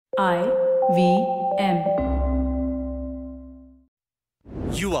IVM.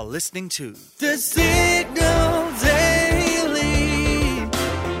 You are listening to The Signal Daily.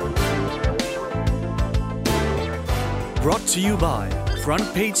 Brought to you by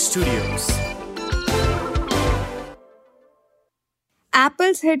Front Page Studios.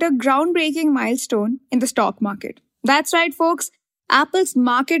 Apple's hit a groundbreaking milestone in the stock market. That's right, folks. Apple's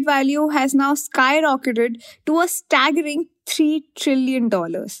market value has now skyrocketed to a staggering $3 trillion.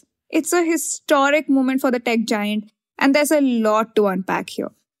 It's a historic moment for the tech giant, and there's a lot to unpack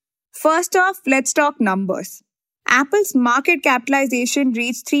here. First off, let's talk numbers. Apple's market capitalization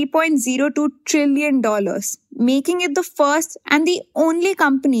reached $3.02 trillion, making it the first and the only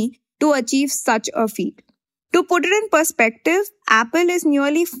company to achieve such a feat. To put it in perspective, Apple is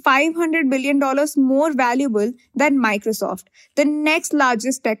nearly $500 billion more valuable than Microsoft, the next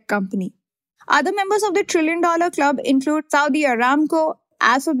largest tech company. Other members of the trillion-dollar club include Saudi Aramco,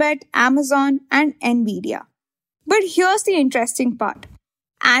 Alphabet, Amazon, and Nvidia. But here's the interesting part.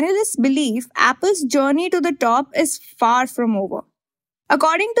 Analysts believe Apple's journey to the top is far from over.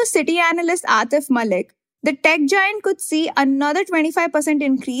 According to Citi analyst Atif Malik, the tech giant could see another 25%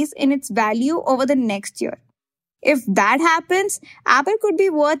 increase in its value over the next year. If that happens, Apple could be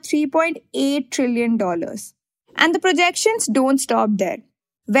worth $3.8 trillion. And the projections don't stop there.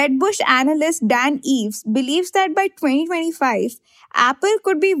 Wedbush analyst Dan Eves believes that by 2025, Apple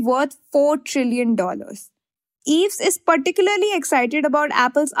could be worth $4 trillion. Eves is particularly excited about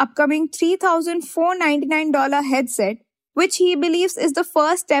Apple's upcoming $3,499 headset, which he believes is the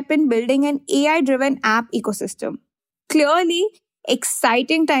first step in building an AI-driven app ecosystem. Clearly,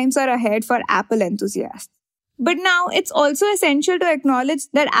 exciting times are ahead for Apple enthusiasts. But now it's also essential to acknowledge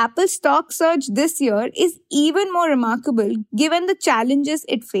that Apple's stock surge this year is even more remarkable given the challenges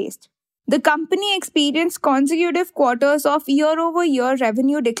it faced. The company experienced consecutive quarters of year-over-year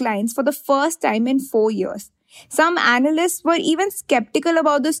revenue declines for the first time in 4 years. Some analysts were even skeptical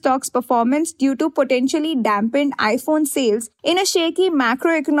about the stock's performance due to potentially dampened iPhone sales in a shaky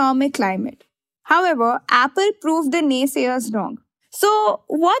macroeconomic climate. However, Apple proved the naysayers wrong. So,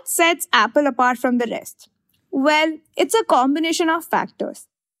 what sets Apple apart from the rest? Well, it's a combination of factors.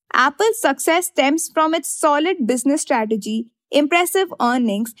 Apple's success stems from its solid business strategy, impressive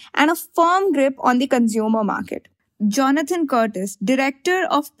earnings, and a firm grip on the consumer market. Jonathan Curtis, Director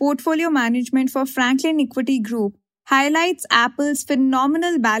of Portfolio Management for Franklin Equity Group, highlights Apple's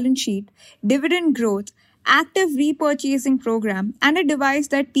phenomenal balance sheet, dividend growth, active repurchasing program, and a device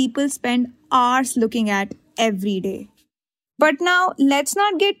that people spend hours looking at every day. But now, let's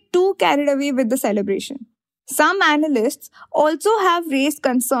not get too carried away with the celebration. Some analysts also have raised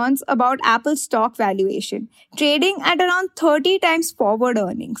concerns about Apple's stock valuation, trading at around 30 times forward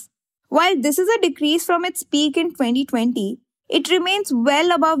earnings. While this is a decrease from its peak in 2020, it remains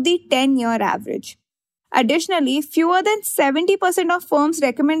well above the 10-year average. Additionally, fewer than 70% of firms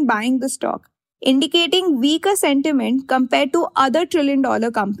recommend buying the stock, indicating weaker sentiment compared to other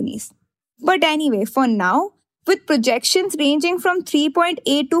trillion-dollar companies. But anyway, for now, with projections ranging from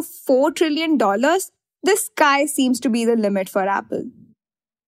 $3.8 to $4 trillion, the sky seems to be the limit for Apple.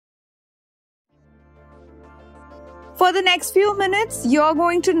 For the next few minutes, you're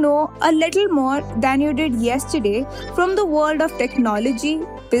going to know a little more than you did yesterday from the world of technology,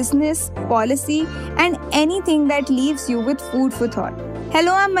 business, policy, and anything that leaves you with food for thought.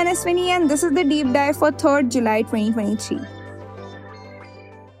 Hello, I'm Manaswini, and this is the Deep Dive for 3rd July 2023.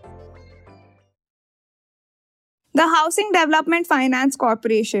 The Housing Development Finance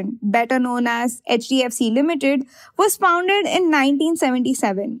Corporation, better known as HDFC Limited, was founded in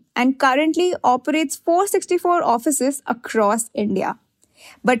 1977 and currently operates 464 offices across India.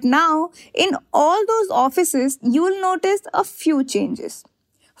 But now, in all those offices, you will notice a few changes.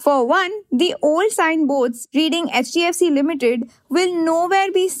 For one, the old signboards reading HDFC Limited will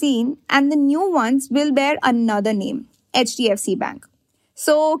nowhere be seen and the new ones will bear another name, HDFC Bank.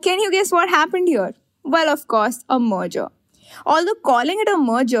 So, can you guess what happened here? Well, of course, a merger. Although calling it a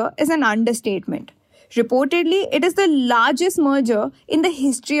merger is an understatement. Reportedly, it is the largest merger in the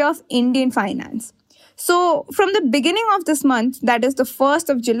history of Indian finance. So, from the beginning of this month, that is the 1st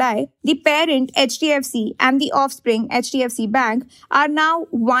of July, the parent HDFC and the offspring HDFC Bank are now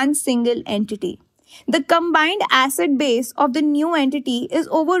one single entity. The combined asset base of the new entity is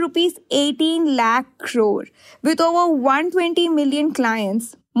over rupees 18 lakh crore, with over 120 million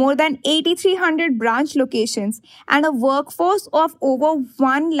clients, more than 8,300 branch locations, and a workforce of over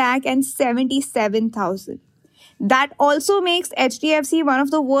 1,77,000. That also makes HDFC one of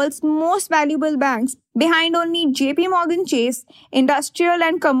the world's most valuable banks, behind only JP Morgan Chase, Industrial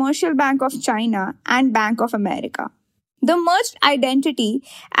and Commercial Bank of China, and Bank of America. The merged identity,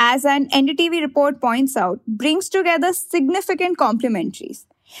 as an NDTV report points out, brings together significant complementaries.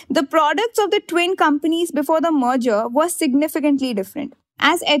 The products of the twin companies before the merger were significantly different.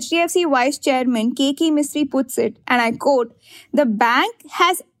 As HDFC Vice Chairman KK Mistry puts it, and I quote, "The bank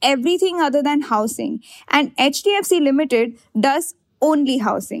has everything other than housing, and HDFC Limited does only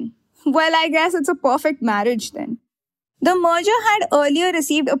housing." Well, I guess it's a perfect marriage then. The merger had earlier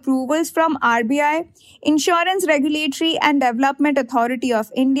received approvals from RBI, Insurance Regulatory and Development Authority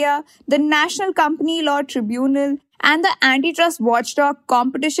of India, the National Company Law Tribunal, and the Antitrust Watchdog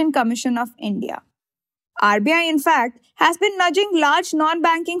Competition Commission of India. RBI, in fact, has been nudging large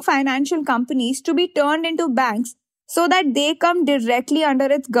non-banking financial companies to be turned into banks so that they come directly under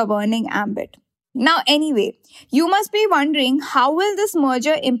its governing ambit. Now, anyway, you must be wondering, how will this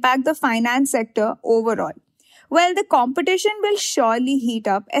merger impact the finance sector overall? Well, the competition will surely heat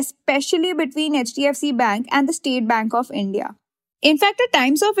up, especially between HDFC Bank and the State Bank of India. In fact, a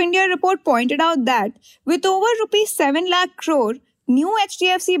Times of India report pointed out that with over rupees 7 lakh crore, new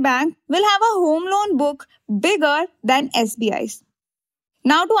HDFC Bank will have a home loan book bigger than SBI's.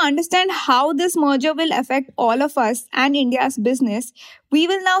 Now, to understand how this merger will affect all of us and India's business, we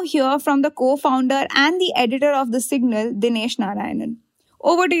will now hear from the co-founder and the editor of The Signal, Dinesh Narayanan.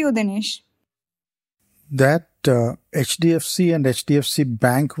 Over to you, Dinesh. That HDFC and HDFC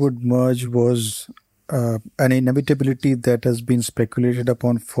Bank would merge was an inevitability that has been speculated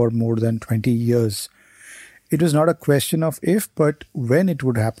upon for more than 20 years. It was not a question of if, but when it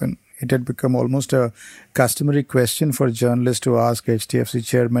would happen. It had become almost a customary question for journalists to ask HDFC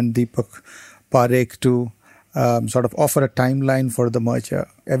Chairman Deepak Parekh to sort of offer a timeline for the merger.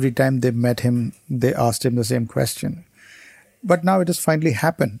 Every time they met him, they asked him the same question. But now it has finally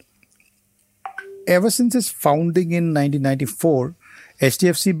happened. Ever since its founding in 1994,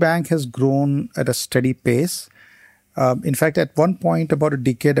 HDFC Bank has grown at a steady pace. In fact, at one point about a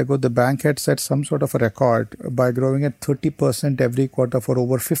decade ago, the bank had set some sort of a record by growing at 30% every quarter for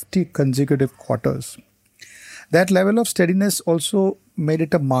over 50 consecutive quarters. That level of steadiness also made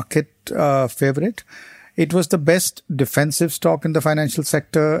it a market favorite. It was the best defensive stock in the financial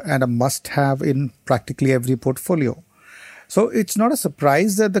sector and a must-have in practically every portfolio. So it's not a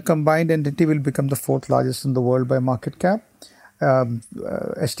surprise that the combined entity will become the fourth largest in the world by market cap.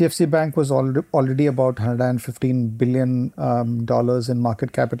 HDFC Bank was already about $115 billion in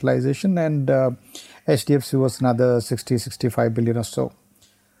market capitalization, and HDFC was another $65 billion or so.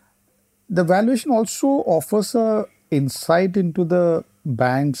 The valuation also offers a insight into the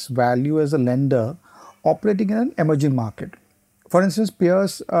bank's value as a lender operating in an emerging market. For instance,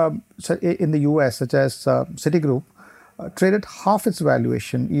 peers in the US, such as Citigroup, traded half its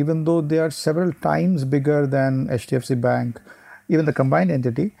valuation, even though they are several times bigger than HDFC Bank, even the combined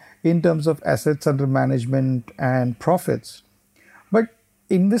entity, in terms of assets under management and profits. But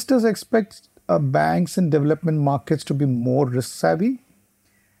investors expect banks in development markets to be more risk-savvy.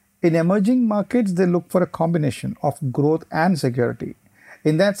 In emerging markets, they look for a combination of growth and security.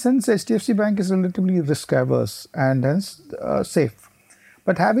 In that sense, HDFC Bank is relatively risk-averse and hence safe.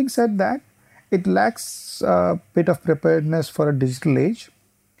 But having said that, it lacks a bit of preparedness for a digital age.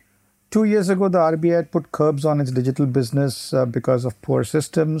 2 years ago, the RBI had put curbs on its digital business because of poor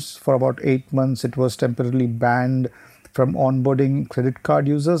systems. For about 8 months, it was temporarily banned from onboarding credit card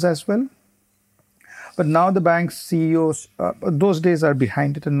users as well. But now the bank's CEO, those days are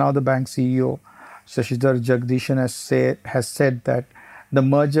behind it, and now the bank CEO, Shashidhar Jagdishan, has said that the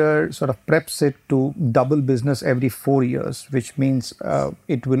merger sort of preps it to double business every 4 years, which means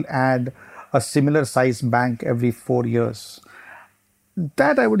it will add a similar size bank every 4 years.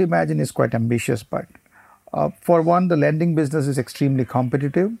 That, I would imagine, is quite ambitious, but for one, the lending business is extremely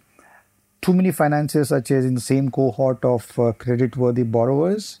competitive. Too many financiers are chasing the same cohort of credit-worthy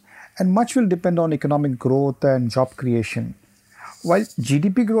borrowers, and much will depend on economic growth and job creation. While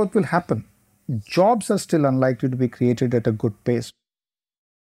GDP growth will happen, jobs are still unlikely to be created at a good pace.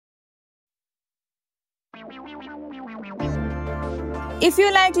 If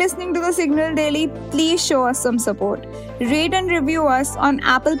you like listening to The Signal Daily, please show us some support. Rate and review us on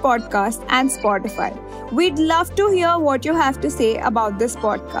Apple Podcasts and Spotify. We'd love to hear what you have to say about this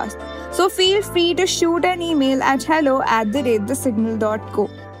podcast. So feel free to shoot an email at hello@thesignal.co.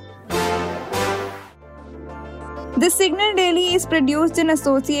 The Signal Daily is produced in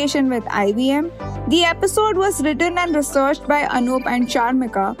association with IVM. The episode was written and researched by Anup and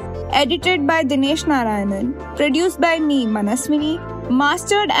Charmika, edited by Dinesh Narayanan, produced by me, Manaswini,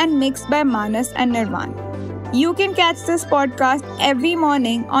 mastered and mixed by Manas and Nirvan. You can catch this podcast every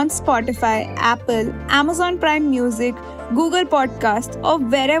morning on Spotify, Apple, Amazon Prime Music, Google Podcasts, or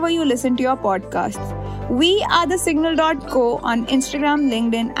wherever you listen to your podcasts. We are the Signal.co on Instagram,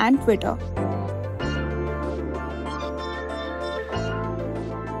 LinkedIn, and Twitter.